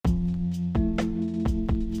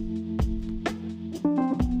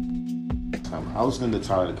I was listening to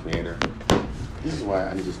Tyler the Creator. This is why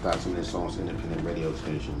I need to stop some of these songs to independent radio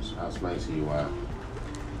stations. I'll explain to you why.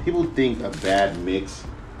 People think a bad mix,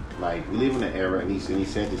 like we live in an era, and he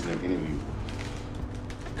said this in an interview.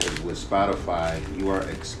 Because with Spotify, you are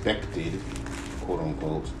expected, quote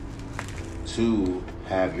unquote, to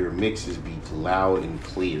have your mixes be loud and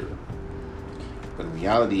clear. But the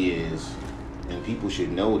reality is, and people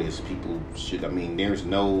should know this, there's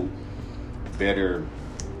no better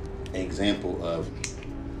example of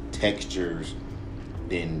textures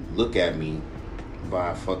than Look At Me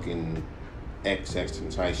by fucking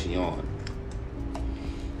XXXTentacion,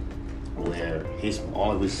 where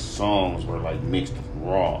all of his songs were like mixed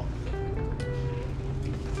raw.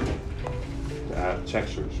 To have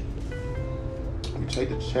textures. You take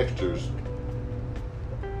the textures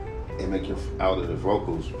and make your out of the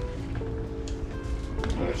vocals,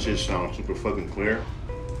 and that shit sounds super fucking clear.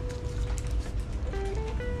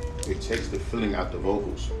 It takes the feeling out the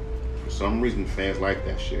vocals. For some reason, fans like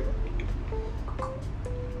that shit.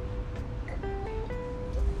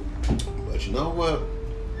 But you know what?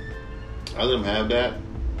 I let them have that.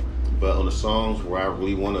 But on the songs where I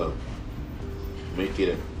really want to make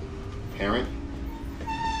it apparent,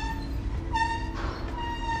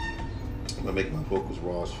 I'm gonna make my vocals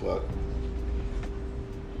raw as fuck.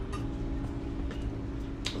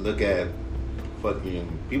 Look at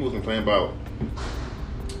fucking people complain about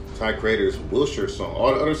Ty Creator's Wilshire song.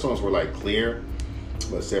 All the other songs were like clear,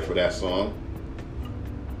 but except for that song.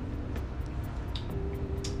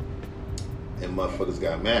 And motherfuckers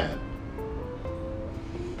got mad.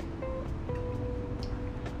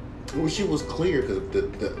 Well, she was clear because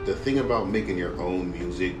the thing about making your own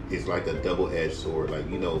music is like a double-edged sword. Like,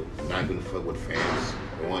 you know, not gonna fuck what fans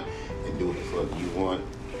want and do what the fuck you want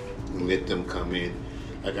and let them come in.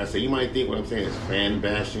 Like I said, you might think what I'm saying is fan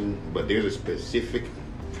bashing, but there's a specific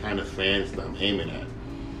kind of fans that I'm aiming at.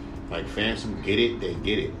 Like fans who get it, they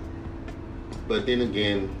get it. But then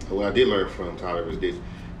again, what I did learn from Tyler is this: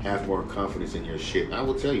 have more confidence in your shit. And I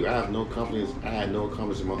will tell you, I had no confidence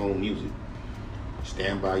in my own music.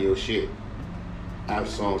 Stand by your shit. I have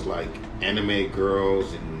songs like Anime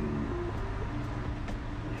Girls and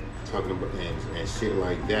talking about and shit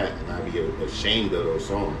like that, and I'd be ashamed of those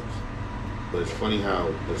songs. But it's funny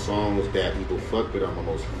how the songs that people fuck with are my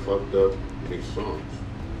most fucked up mixed songs.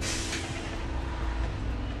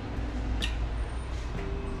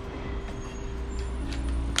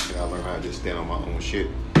 And I learned how to just stand on my own shit.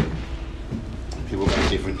 People got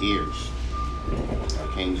different ears.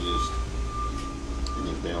 I can't just. And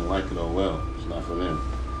if they don't like it, oh well, it's not for them.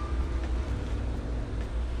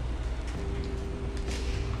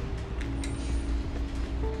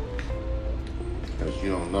 Because you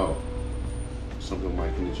don't know. Some people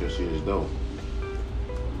might think that your shit is dope.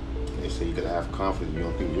 They say you gotta have confidence. You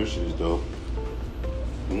don't think your shit is dope.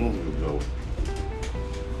 You don't think it's dope.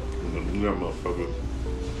 You that motherfucker.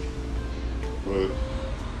 But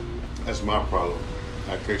that's my problem.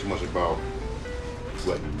 I care too much about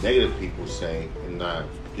what negative people say and not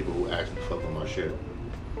people who actually fuck with my shit.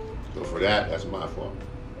 So for that, that's my fault.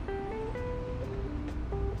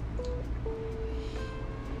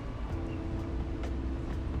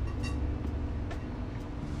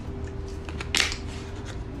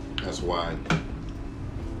 That's why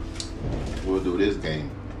we'll do this game.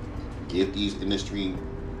 Give these industry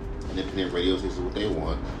independent radio stations what they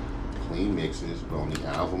want. Clean mixes, but on the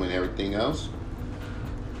album and everything else,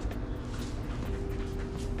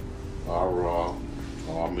 all raw,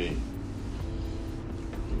 all me.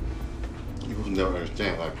 People never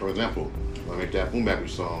understand. Like, for example, when I made that Boom Bap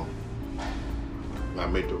song, I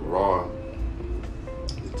made the raw,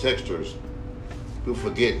 the textures. People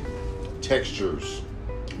forget textures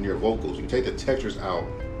in your vocals. You take the textures out,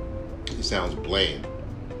 it sounds bland.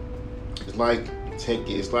 It's like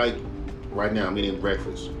right now I'm eating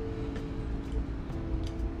breakfast.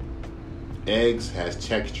 Eggs has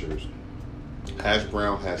textures. Hash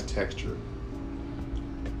brown has texture.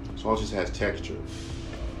 Sausage has texture.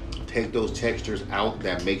 Take those textures out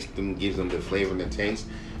that gives them the flavor and the taste.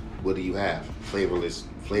 What do you have? Flavorless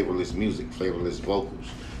music, flavorless vocals.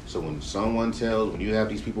 So when you have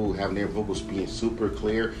these people having their vocals being super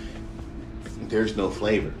clear, there's no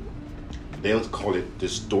flavor. They'll call it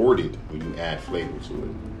distorted when you add flavor to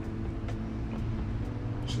it.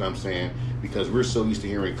 You know what I'm saying? Because we're so used to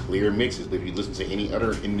hearing clear mixes. But if you listen to any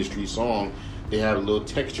other industry song, they have little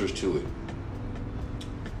textures to it.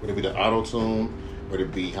 Whether it be the auto-tune, whether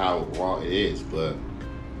it be how raw it is. But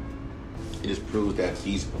it just proves that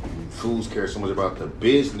these fools care so much about the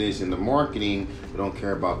business and the marketing, but don't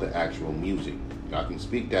care about the actual music. Y'all can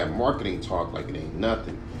speak that marketing talk like it ain't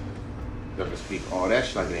nothing. Y'all can speak all that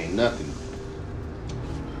shit like it ain't nothing.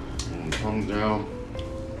 comes down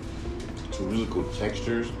to musical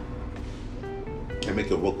textures and make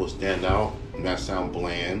the vocal stand out and not sound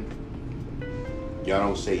bland, y'all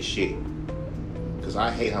don't say shit. Cause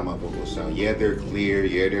I hate how my vocals sound. Yeah, they're clear,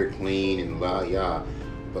 yeah, they're clean and blah, yeah,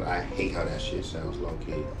 but I hate how that shit sounds low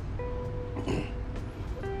key.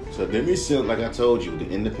 So let me say, like I told you, the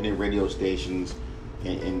independent radio stations,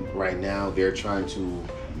 and right now they're trying to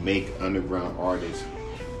make underground artists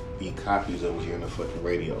be copies of what you hear on the fucking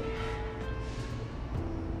radio.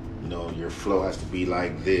 You know, your flow has to be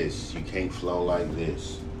like this. You can't flow like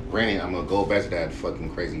this. Granted, I'm gonna go back to that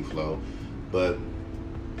fucking crazy flow, but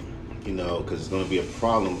you know, because it's gonna be a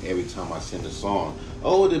problem every time I send a song.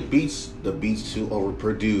 Oh, the beat's too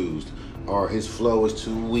overproduced, or his flow is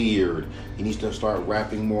too weird. He needs to start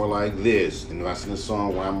rapping more like this. And if I sing a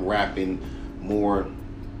song where I'm rapping more,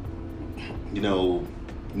 you know,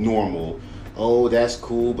 normal, oh, that's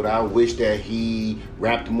cool, but I wish that he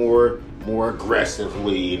rapped more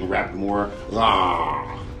aggressively and rapped more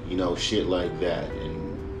you know, shit like that.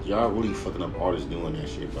 And y'all really fucking up artists doing that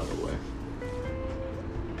shit, by the way.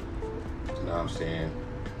 You know what I'm saying?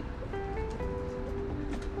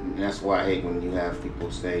 And that's why I hate when you have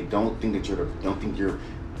people say, don't think you're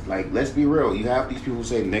like, let's be real. You have these people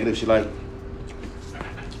say negative shit like,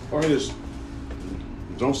 artists,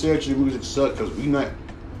 don't say that your music sucks, because we not,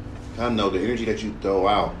 I know the energy that you throw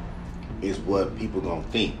out is what people gonna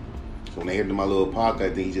think. So when they hear my little podcast,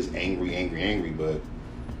 I think he's just angry, but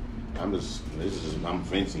I'm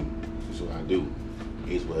venting. This is what I do.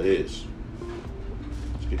 It's what it is.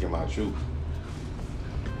 Speaking my truth.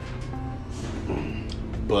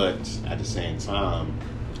 But at the same time,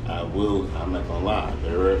 I'm not gonna lie,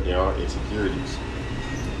 there are insecurities.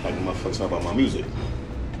 Like the motherfuckers talk about my music.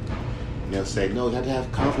 And they'll say, no, you have to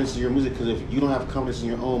have confidence in your music, because if you don't have confidence in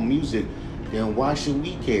your own music, then why should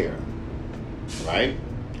we care? Right?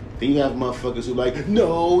 Then you have motherfuckers who like,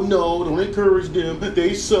 no, don't encourage them,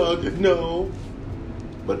 they suck, no.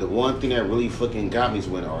 But the one thing that really fucking got me is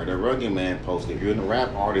when the Rugged Man posted, if you're in a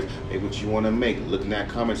rap artist, make what you want to make. Look in that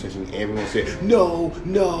comment section, everyone said, no,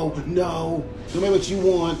 don't make what you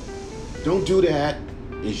want. Don't do that.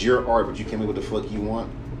 It's your art, but you can't make what the fuck you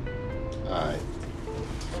want. Alright.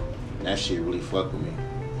 That shit really fucked with me.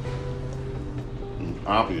 It's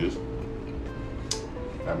obvious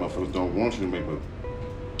that motherfuckers don't want you to make what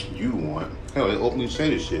you want. Hell, they openly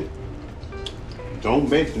say this shit. Don't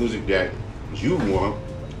make music that you want.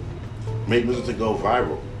 Make music to go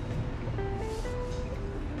viral.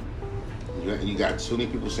 You got too many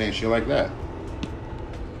people saying shit like that.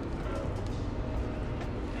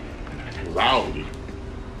 Loudly.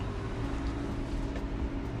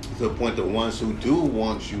 To the point the ones who do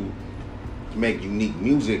want you to make unique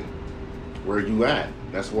music, where you at?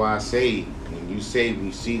 That's why I say, when you see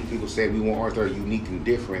people say we want artists that are unique and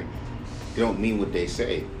different, they don't mean what they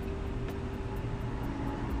say.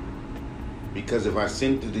 Because if I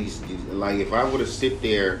send to these, like if I were to sit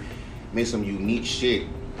there, make some unique shit,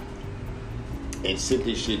 and send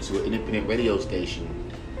this shit to an independent radio station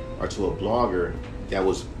or to a blogger that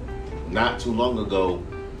was not too long ago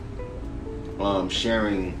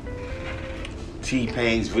sharing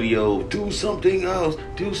T-Pain's video, do something else.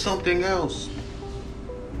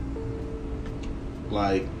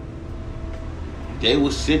 Like, they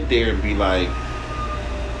would sit there and be like,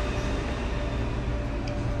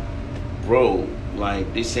 bro,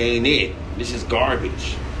 like, this ain't it. This is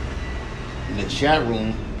garbage. In the chat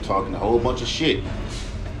room, talking a whole bunch of shit.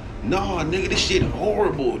 Nah, nigga, this shit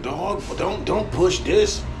horrible, dog. Don't push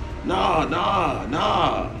this.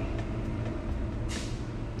 Nah.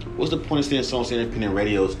 What's the point of staying songs to independent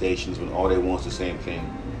radio stations when all they want is the same thing?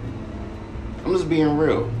 I'm just being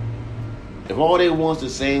real. If all they want is the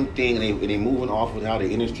same thing and they moving off with how the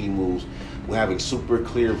industry moves, we're having super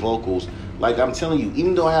clear vocals. Like I'm telling you,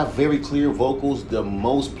 even though I have very clear vocals, the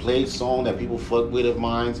most played song that people fuck with of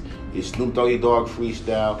mine is Snoop Doggy Dogg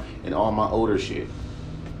Freestyle and all my older shit.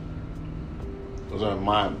 Those are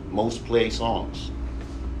my most played songs.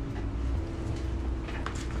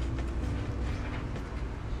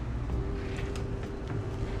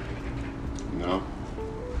 You know?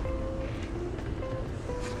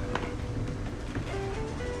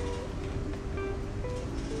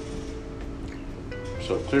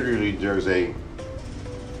 So clearly there's a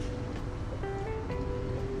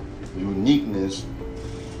uniqueness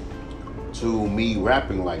to me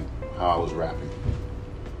rapping like how I was rapping.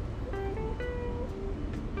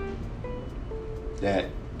 That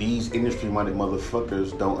these industry-minded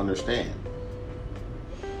motherfuckers don't understand.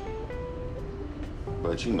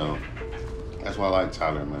 But you know, that's why I like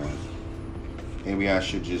Tyler, man. Maybe I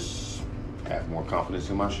should just have more confidence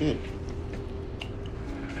in my shit.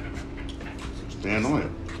 Stand on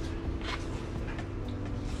it.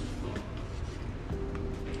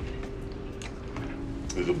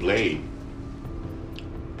 There's a blade.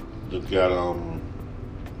 Look at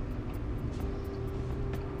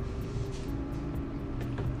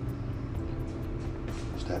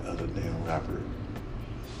what's that other damn rapper?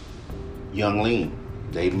 Young Lean.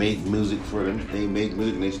 They make music for them. They make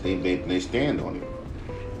music and they stand on it.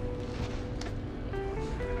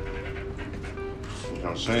 You know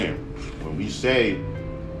what I'm saying? When we say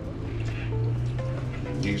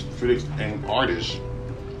these critics and artists,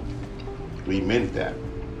 we meant that.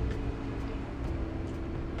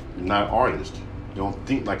 You're not an artist. You don't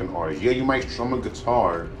think like an artist. Yeah, you might strum a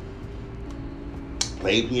guitar,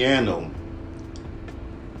 play piano,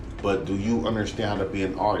 but do you understand how to be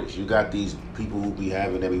an artist? You got these people who be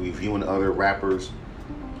having, they be reviewing other rappers'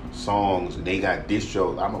 songs, and they got diss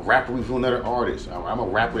shows. I'm a rapper reviewing another artist. I'm a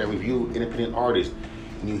rapper that review independent artists.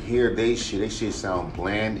 And you hear they shit sound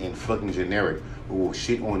bland and fucking generic, who will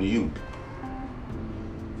shit on you.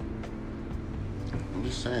 I'm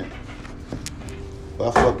just saying. But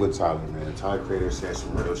I fuck with Tyler, man. Tyler Creator said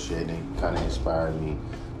some real shit, and it kind of inspired me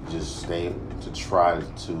to try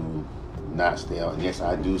to not stay out. And yes,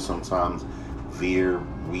 I do sometimes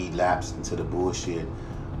relapse into the bullshit,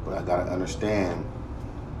 but I gotta understand,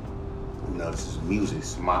 this is music,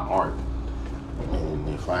 it's my art, and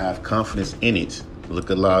if I have confidence in it, look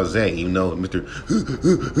at Laze, even though Mr.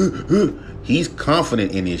 he's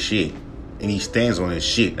confident in his shit, and he stands on his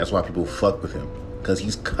shit. That's why people fuck with him, because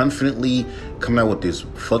he's confidently coming out with this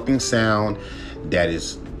fucking sound that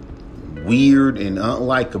is weird and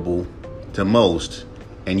unlikable to most,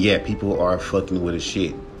 and yet people are fucking with his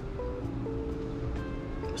shit.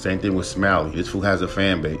 Same thing with Smiley. This fool has a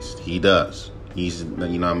fan base. He does. He's, you know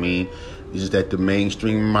what I mean? It's just that the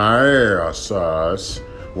mainstream masses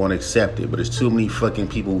won't accept it. But there's too many fucking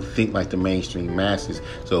people who think like the mainstream masses.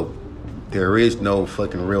 So there is no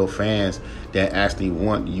fucking real fans that actually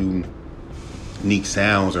want unique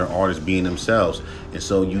sounds or artists being themselves. And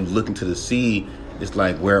so you look into the sea, it's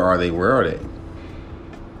like, where are they? Where are they?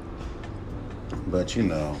 But I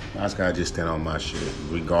just gotta just stand on my shit,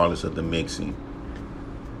 regardless of the mixing.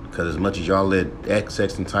 Because as much as y'all let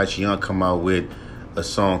XX and Taichi Young come out with a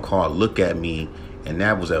song called Look At Me, and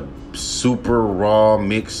that was a super raw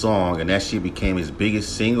mixed song, and that shit became his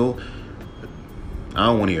biggest single, I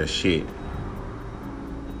don't want to hear shit.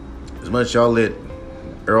 As much as y'all let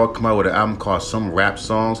Earl come out with an album called Some Rap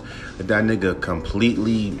Songs, that nigga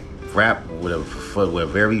completely rap with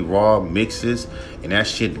very raw mixes, and that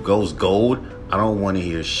shit goes gold, I don't want to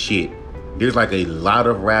hear shit. There's like a lot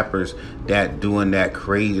of rappers that doing that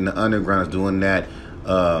crazy in the underground, is doing that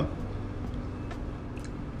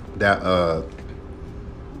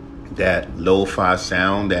that lo-fi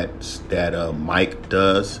sound that Mike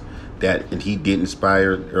does, and he did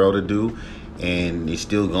inspire Earl to do, and it's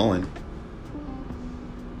still going.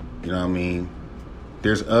 You know what I mean?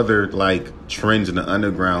 There's other like trends in the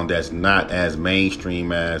underground that's not as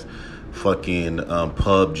mainstream as fucking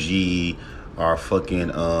PUBG or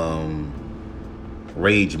fucking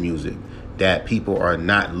rage music that people are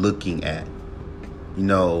not looking at,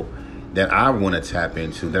 that I want to tap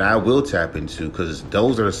into, that I will tap into, because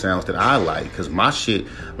those are the sounds that I like. Because my shit,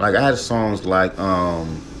 like I had songs like I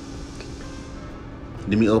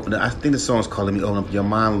think the song's called Let Me Open Up Your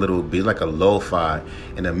Mind a Little Bit, like a lo-fi,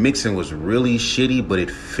 and the mixing was really shitty, but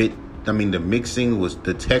it fit. I mean,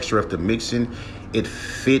 the texture of the mixing, it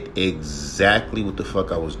fit exactly what the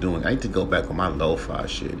fuck I was doing. I need to go back on my lo-fi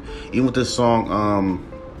shit. Even with the song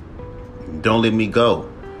Don't Let Me Go,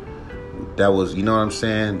 that was, you know what I'm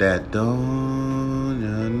saying, that don't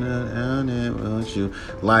want you,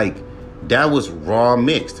 like that was raw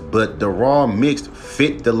mixed, but the raw mixed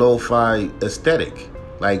fit the lo-fi aesthetic.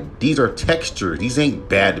 Like, these are textures. These ain't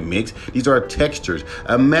bad mix. These are textures.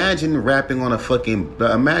 Imagine rapping on a boom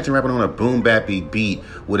bappy beat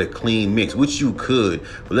with a clean mix, which you could.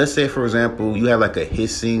 But let's say, for example, you have like a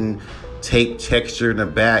hissing tape texture in the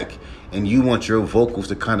back, and you want your vocals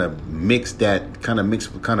to kind of match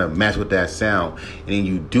with that sound, and then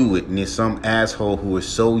you do it, and there's some asshole who is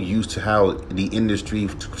so used to how the industry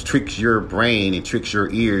tricks your brain and tricks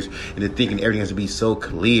your ears into thinking everything has to be so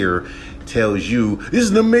clear, tells you this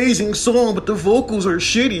is an amazing song, but the vocals are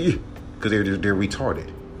shitty because they're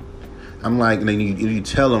retarded. I'm like, and then you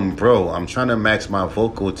tell them, bro, I'm trying to match my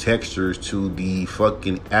vocal textures to the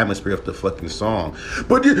fucking atmosphere of the fucking song.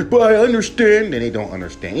 But I understand. And they don't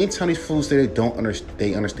understand. Anytime these fools say they don't understand,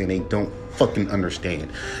 they don't fucking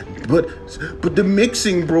understand. But the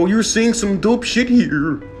mixing, bro, you're saying some dope shit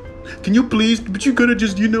here. Can you please, but you gotta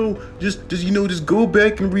just go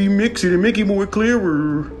back and remix it and make it more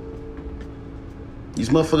clearer. These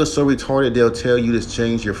motherfuckers so retarded, they'll tell you to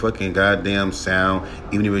change your fucking goddamn sound,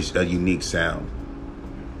 even if it's a unique sound.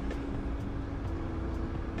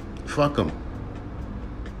 Fuck them.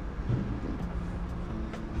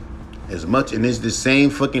 As much, and it's the same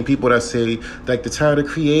fucking people that say, like the Tyler,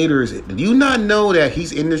 Creators. Do you not know that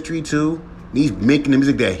he's industry too? He's making the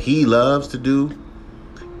music that he loves to do.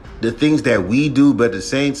 The things that we do, but at the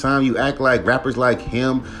same time, you act like rappers like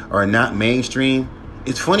him are not mainstream.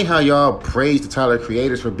 It's funny how y'all praise the Tyler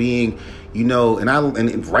Creators for being, you know,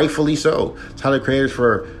 and rightfully so. Tyler Creators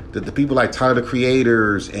for the people like Tyler the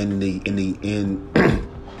Creators and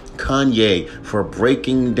Kanye for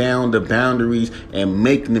breaking down the boundaries and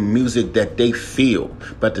making the music that they feel.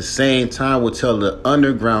 But at the same time, we'll tell the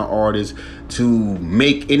underground artists to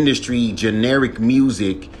make industry generic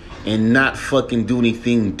music and not fucking do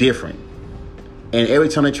anything different. And every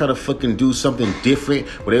time they try to fucking do something different,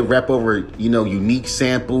 where they rap over, you know, unique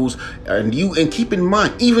samples, and keep in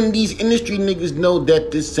mind, even these industry niggas know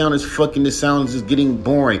that this sound is getting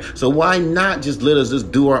boring. So why not just let us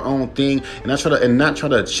just do our own thing and not try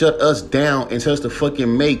to shut us down and tell us to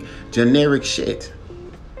fucking make generic shit?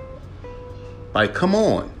 Like, come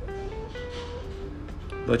on.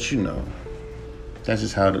 But you know, that's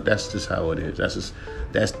just how it is.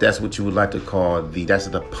 That's what you would like to call that's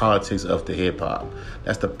the politics of the hip hop.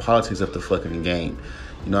 That's the politics of the fucking game.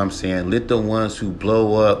 You know what I'm saying? Let the ones who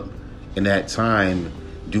blow up in that time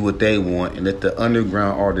do what they want, and let the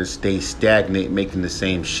underground artists stay stagnant, making the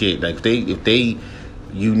same shit. Like if they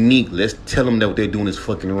unique, let's tell them that what they're doing is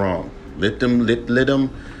fucking wrong. Let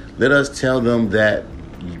us tell them that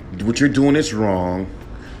what you're doing is wrong.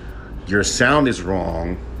 Your sound is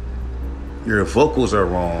wrong. Your vocals are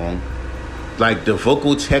wrong. Like, the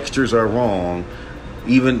vocal textures are wrong.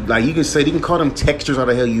 Even, like, you can call them textures how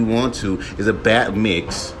the hell you want to. It's a bad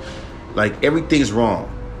mix. Like, everything's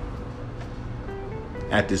wrong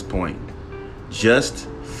at this point. Just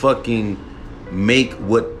fucking make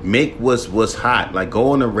what's hot. Like,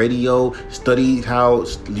 go on the radio, study how,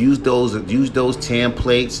 use those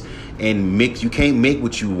templates and mix. You can't make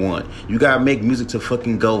what you want. You gotta make music to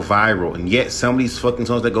fucking go viral. And yet some of these fucking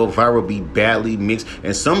songs that go viral be badly mixed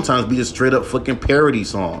and sometimes be just straight up fucking parody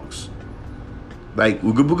songs. Like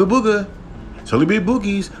Ooga Booga Booga, Totally Big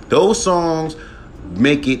Boogies. Those songs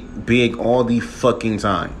make it big all the fucking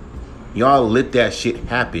time. Y'all let that shit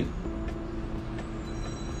happen.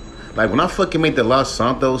 Like when I fucking made the Los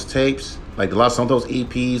Santos tapes, like the Los Santos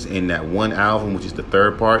EPs and that one album, which is the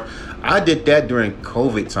third part, I did that during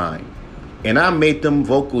COVID time. And I made them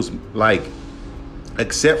vocals, like,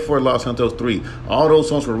 except for Los Santos 3, all those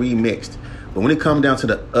songs were remixed. But when it comes down to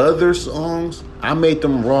the other songs, I made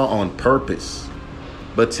them raw on purpose.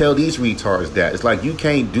 But tell these retards that. It's like you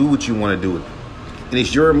can't do what you want to do. And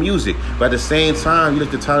it's your music. But at the same time, you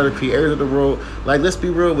look at Tyler the Creator of the world. Like, let's be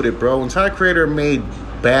real with it, bro. When Tyler the Creator made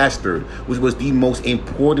Bastard, which was the most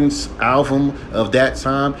important album of that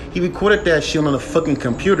time, he recorded that shit on a fucking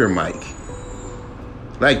computer mic.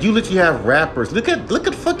 Like, you literally have rappers. Look at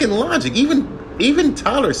fucking Logic. Even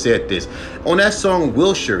Tyler said this on that song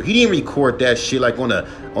Wilshire. He didn't record that shit like on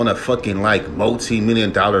a fucking like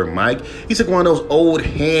multi-million-dollar mic. He took one of those old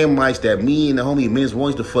hand mics that me and the homie Miz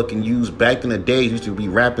used to fucking use back in the days. We used to be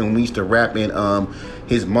rapping. We used to rap in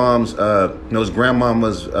his mom's his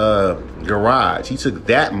grandmama's garage. He took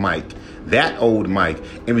that mic, that old mic,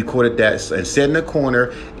 and recorded that and sat in the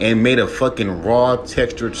corner and made a fucking raw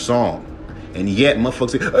textured song. And yet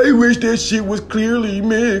motherfuckers say, I wish that shit was clearly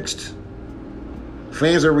mixed.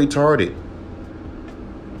 Fans are retarded.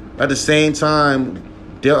 At the same time,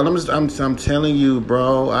 I'm telling you,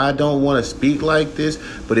 bro, I don't want to speak like this,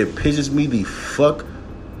 but it pisses me the fuck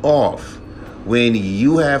off when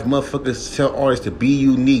you have motherfuckers tell artists to be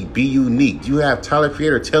unique, be unique. You have Tyler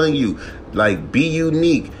Creator telling you, like, be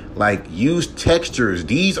unique. Like, use textures.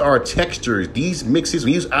 These are textures. These mixes,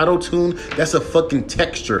 we use auto-tune, that's a fucking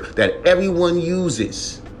texture that everyone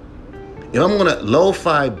uses. If I'm on a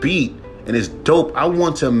lo-fi beat and it's dope, I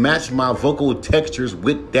want to match my vocal textures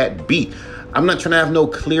with that beat. I'm not trying to have no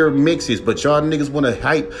clear mixes, but y'all niggas want to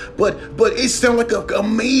hype. But it sounds like an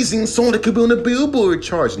amazing song that could be on the Billboard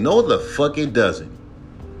charts. No, the fuck it doesn't.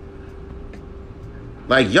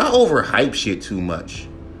 Like, y'all overhype shit too much.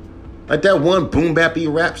 Like that one boom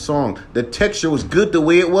bappy rap song, the texture was good the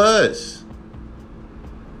way it was.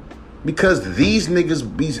 Because these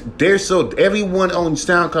niggas, they're so, everyone on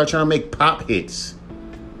SoundCloud trying to make pop hits.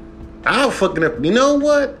 You know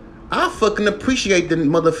what? I fucking appreciate the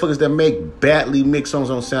motherfuckers that make badly mixed songs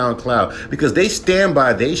on SoundCloud because they stand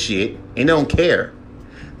by their shit and don't care.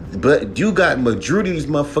 But you got majority of these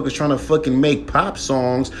motherfuckers trying to fucking make pop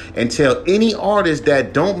songs and tell any artist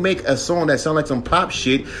that don't make a song that sound like some pop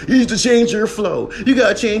shit, you need to change your flow. You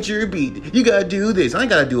gotta change your beat. You gotta do this. I ain't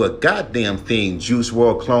gotta do a goddamn thing. Juice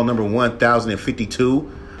WRLD clone number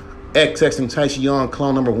 1052. XXXTentacion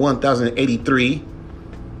clone number 1083.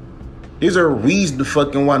 There's a reason to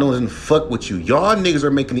fucking why no one doesn't fuck with you. Y'all niggas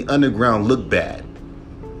are making the underground look bad.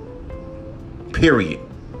 Period.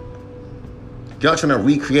 Y'all trying to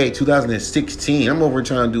recreate 2016. I'm over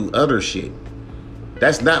trying to do other shit.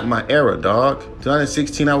 That's not my era, dog.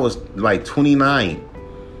 2016, I was like 29.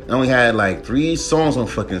 I only had like 3 songs on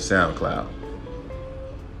fucking SoundCloud.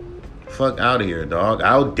 Fuck out of here, dog.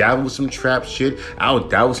 I'll dabble with some trap shit. I'll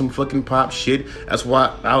dabble with some fucking pop shit. That's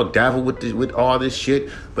why I'll dabble with all this shit.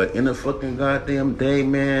 But in the fucking goddamn day,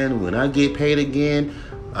 man, when I get paid again,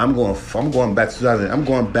 I'm going back to 2000. I'm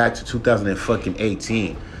going back to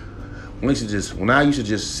 2018. When I used to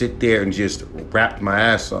just sit there and just rap my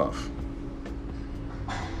ass off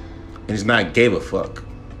and just not gave a fuck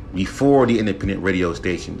before the independent radio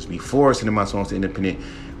stations, before sending my songs to independent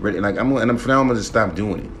radio. Like I'm gonna just stop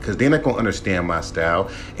doing it because they're not gonna understand my style.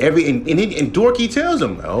 And Dorky tells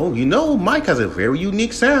them, oh, you know, Mike has a very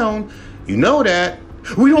unique sound. You know that.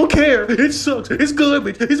 We don't care. It sucks. It's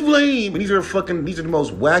garbage. It's lame. And these are the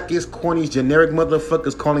most wackest, corniest, generic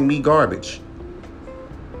motherfuckers calling me garbage.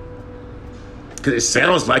 Because it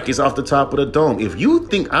sounds like it's off the top of the dome. If you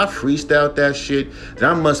think I freestyled that shit, then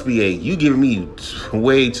I must be you giving me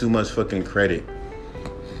way too much fucking credit.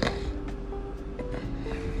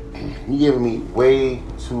 You giving me way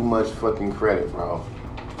too much fucking credit, bro.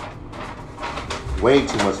 Way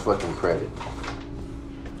too much fucking credit.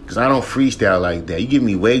 Because I don't freestyle like that. You give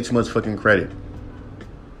me way too much fucking credit.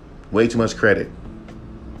 Way too much credit.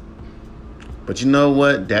 But you know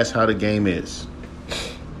what? That's how the game is.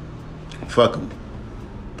 Fuck them.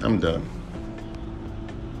 I'm done.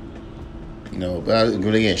 You know, but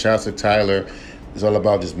again, shout out to Tyler. It's all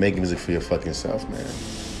about just making music for your fucking self, man.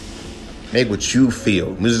 Make what you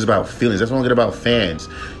feel. Music is about feelings. That's what I get about fans.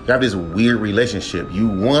 You have this weird relationship. You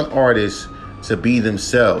want artists to be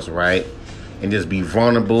themselves, right? And just be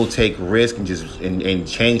vulnerable, take risks, and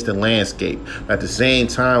change the landscape. But at the same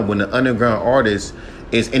time, when the underground artist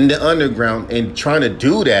is in the underground and trying to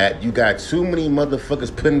do that, you got too many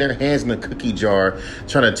motherfuckers putting their hands in the cookie jar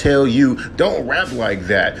trying to tell you, don't rap like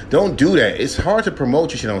that. Don't do that. It's hard to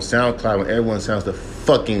promote your shit on SoundCloud when everyone sounds the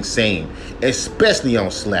fucking same, especially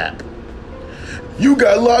on Slap. You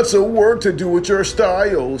got lots of work to do with your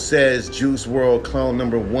style, says Juice WRLD clone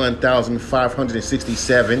number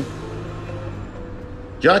 1567.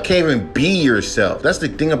 Y'all can't even be yourself. That's the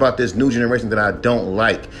thing about this new generation that I don't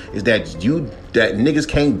like, is that niggas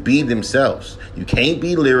can't be themselves. You can't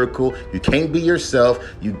be lyrical. You can't be yourself.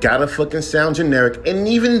 You gotta fucking sound generic. And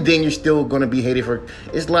even then, you're still gonna be hated for.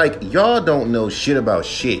 It's like, y'all don't know shit about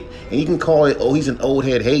shit. And you can call it, oh, he's an old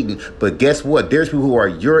head hating. But guess what? There's people who are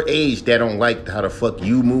your age that don't like how the fuck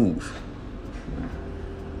you move.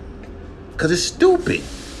 Because it's stupid.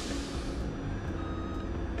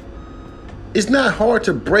 It's not hard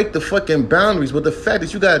to break the fucking boundaries, but the fact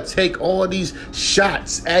that you gotta take all these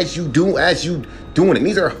shots as you doing it. And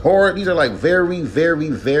these are hard, these are like very, very,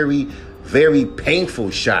 very, very painful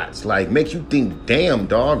shots. Like, make you think, damn,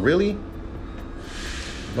 dog, really?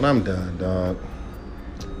 But I'm done, dog.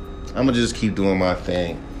 I'm gonna just keep doing my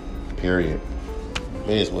thing. Period.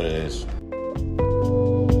 It is what it is.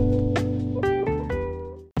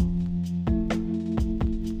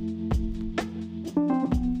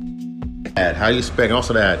 How do you expect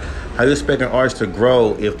an artist to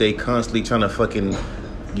grow if they constantly trying to fucking,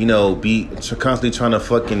 constantly trying to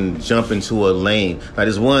fucking jump into a lane? Like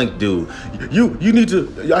this one dude, you need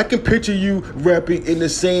to. I can picture you rapping in the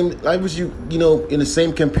same, in the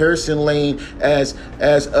same comparison lane as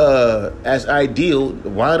Ideal.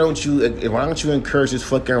 Why don't you encourage this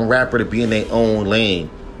fucking rapper to be in their own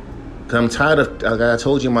lane? I'm tired of, like I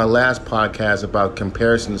told you in my last podcast about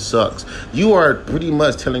comparison sucks. You are pretty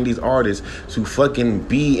much telling these artists to fucking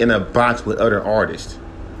be in a box with other artists.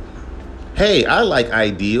 Hey, I like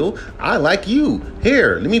Ideal. I like you.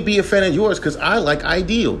 Here, let me be a fan of yours because I like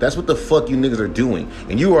Ideal. That's what the fuck you niggas are doing.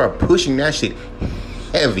 And you are pushing that shit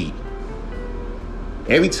heavy.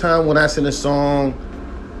 Every time when I sing a song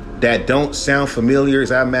that don't sound familiar,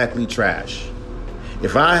 it's automatically trash.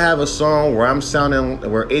 If I have a song where I'm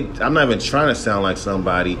not even trying to sound like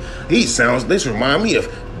somebody, this remind me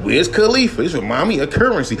of Wiz Khalifa. This remind me of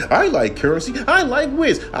Currency. I like Currency. I like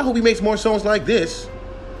Wiz. I hope he makes more songs like this.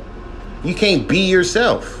 You can't be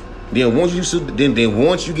yourself. Then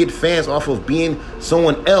once you get fans off of being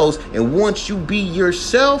someone else, and once you be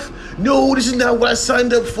yourself, no, this is not what I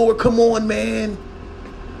signed up for. Come on, man.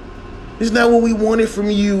 This is not what we wanted from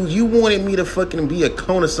you. You wanted me to fucking be a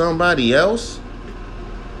clone of somebody else.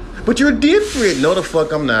 But you're different. No, the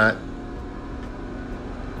fuck I'm not.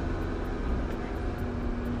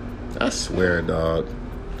 I swear, dog.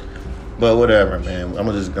 But whatever, man. I'm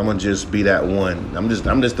gonna just be that one. I'm just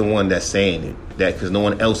the one that's saying it. That because no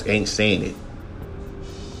one else ain't saying it.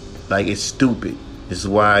 Like, it's stupid. This is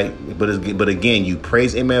why. But again, you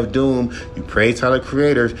praise MF Doom, you praise Tyler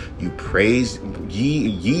Creators, you praise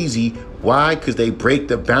Yeezy. Why? Because they break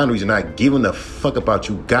the boundaries and not giving a fuck about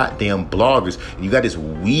you goddamn bloggers. And you got this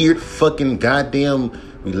weird fucking goddamn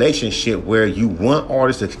relationship where you want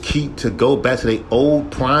artists to go back to their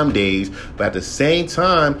old prime days, but at the same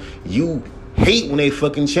time you hate when they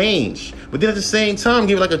fucking change. But then at the same time,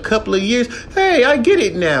 give it like a couple of years, hey, I get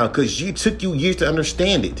it now, because you took you years to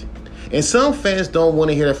understand it. And some fans don't want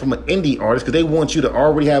to hear that from an indie artist because they want you to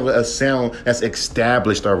already have a sound that's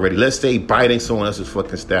established already. Let's say biting someone else's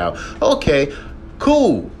fucking style. Okay,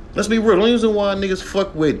 cool. Let's be real. The only reason why niggas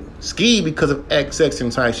fuck with Ski because of XX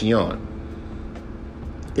and Tyshawn.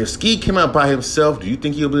 If Ski came out by himself, do you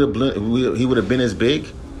think he would have been as big?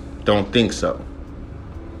 Don't think so.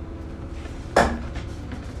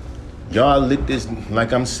 Y'all lit this,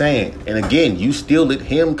 like I'm saying. And again, you still let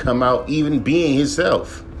him come out even being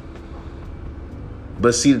himself.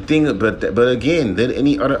 But see, the thing, but again, let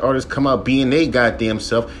any other artist come out being they goddamn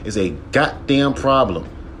self is a goddamn problem.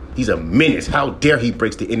 He's a menace. How dare he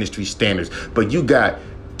breaks the industry standards? But you got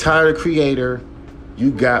Tyler, the Creator, you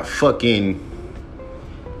got fucking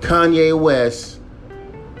Kanye West,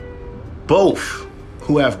 both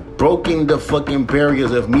who have broken the fucking barriers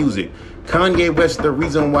of music. Kanye West is the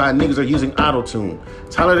reason why niggas are using autotune.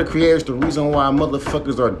 Tyler, the Creator, is the reason why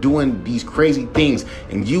motherfuckers are doing these crazy things.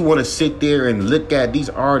 And you want to sit there and look at these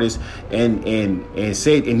artists and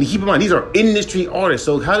say, and keep in mind, these are industry artists.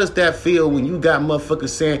 So how does that feel when you got motherfuckers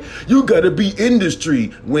saying, you got to be industry,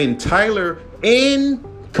 when Tyler and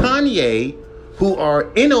Kanye, who are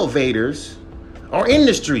innovators, are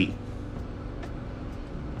industry?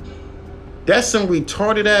 That's some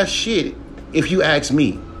retarded ass shit, if you ask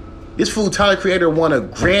me. This fool Tyler Creator won a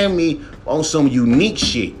Grammy on some unique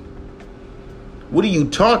shit. What are you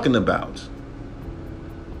talking about?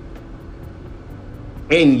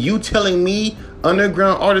 And you telling me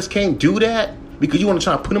underground artists can't do that because you want to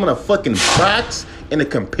try to put them in a fucking box, in a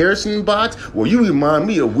comparison box? Well, you remind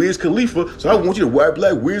me of Wiz Khalifa, so I want you to rap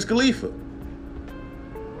like Wiz Khalifa.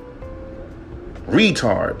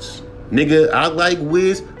 Retards. Nigga, I like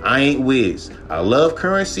Wiz, I ain't Wiz. I love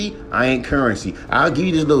Currency, I ain't Currency. I'll give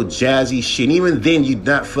you this little jazzy shit. And even then, you're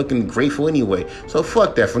not fucking grateful anyway. So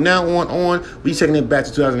fuck that. From now on, we taking it back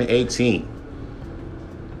to 2018.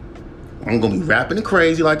 I'm going to be rapping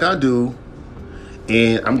crazy like I do.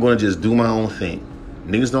 And I'm going to just do my own thing.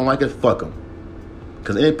 Niggas don't like it, fuck them.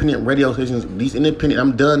 Because independent radio stations,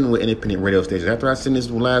 I'm done with independent radio stations. After I send this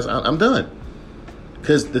last, I'm done.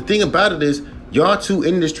 Because the thing about it is, y'all too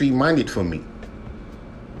industry-minded for me.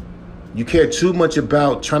 You care too much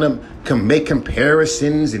about trying to make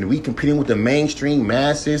comparisons and we competing with the mainstream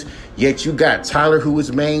masses. Yet you got Tyler, who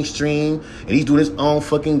is mainstream, and he's doing his own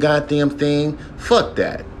fucking goddamn thing. Fuck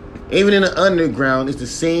that. Even in the underground, it's the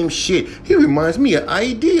same shit. He reminds me of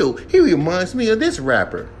Ideal. He reminds me of this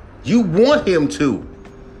rapper. You want him to.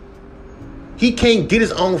 He can't get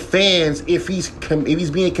his own fans if he's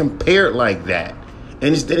being compared like that.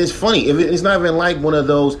 And it's funny. It's not even like one of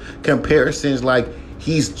those comparisons like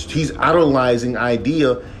he's idolizing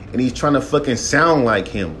Idea and he's trying to fucking sound like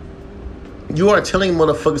him. You are telling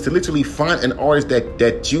motherfuckers to literally find an artist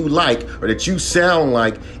that you like or that you sound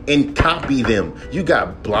like and copy them. You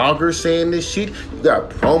got bloggers saying this shit. You got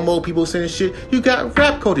promo people saying this shit. You got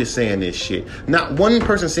rap coaches saying this shit. Not one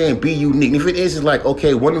person saying be unique. And if it is, it's like,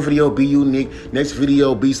 okay, one video be unique, next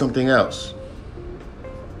video be something else.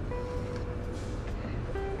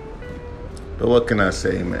 But what can I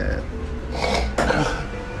say, man?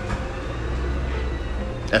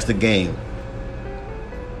 That's the game.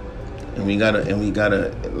 And we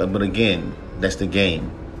gotta, but again, that's the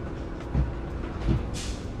game.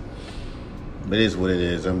 It is what it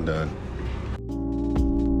is. I'm done.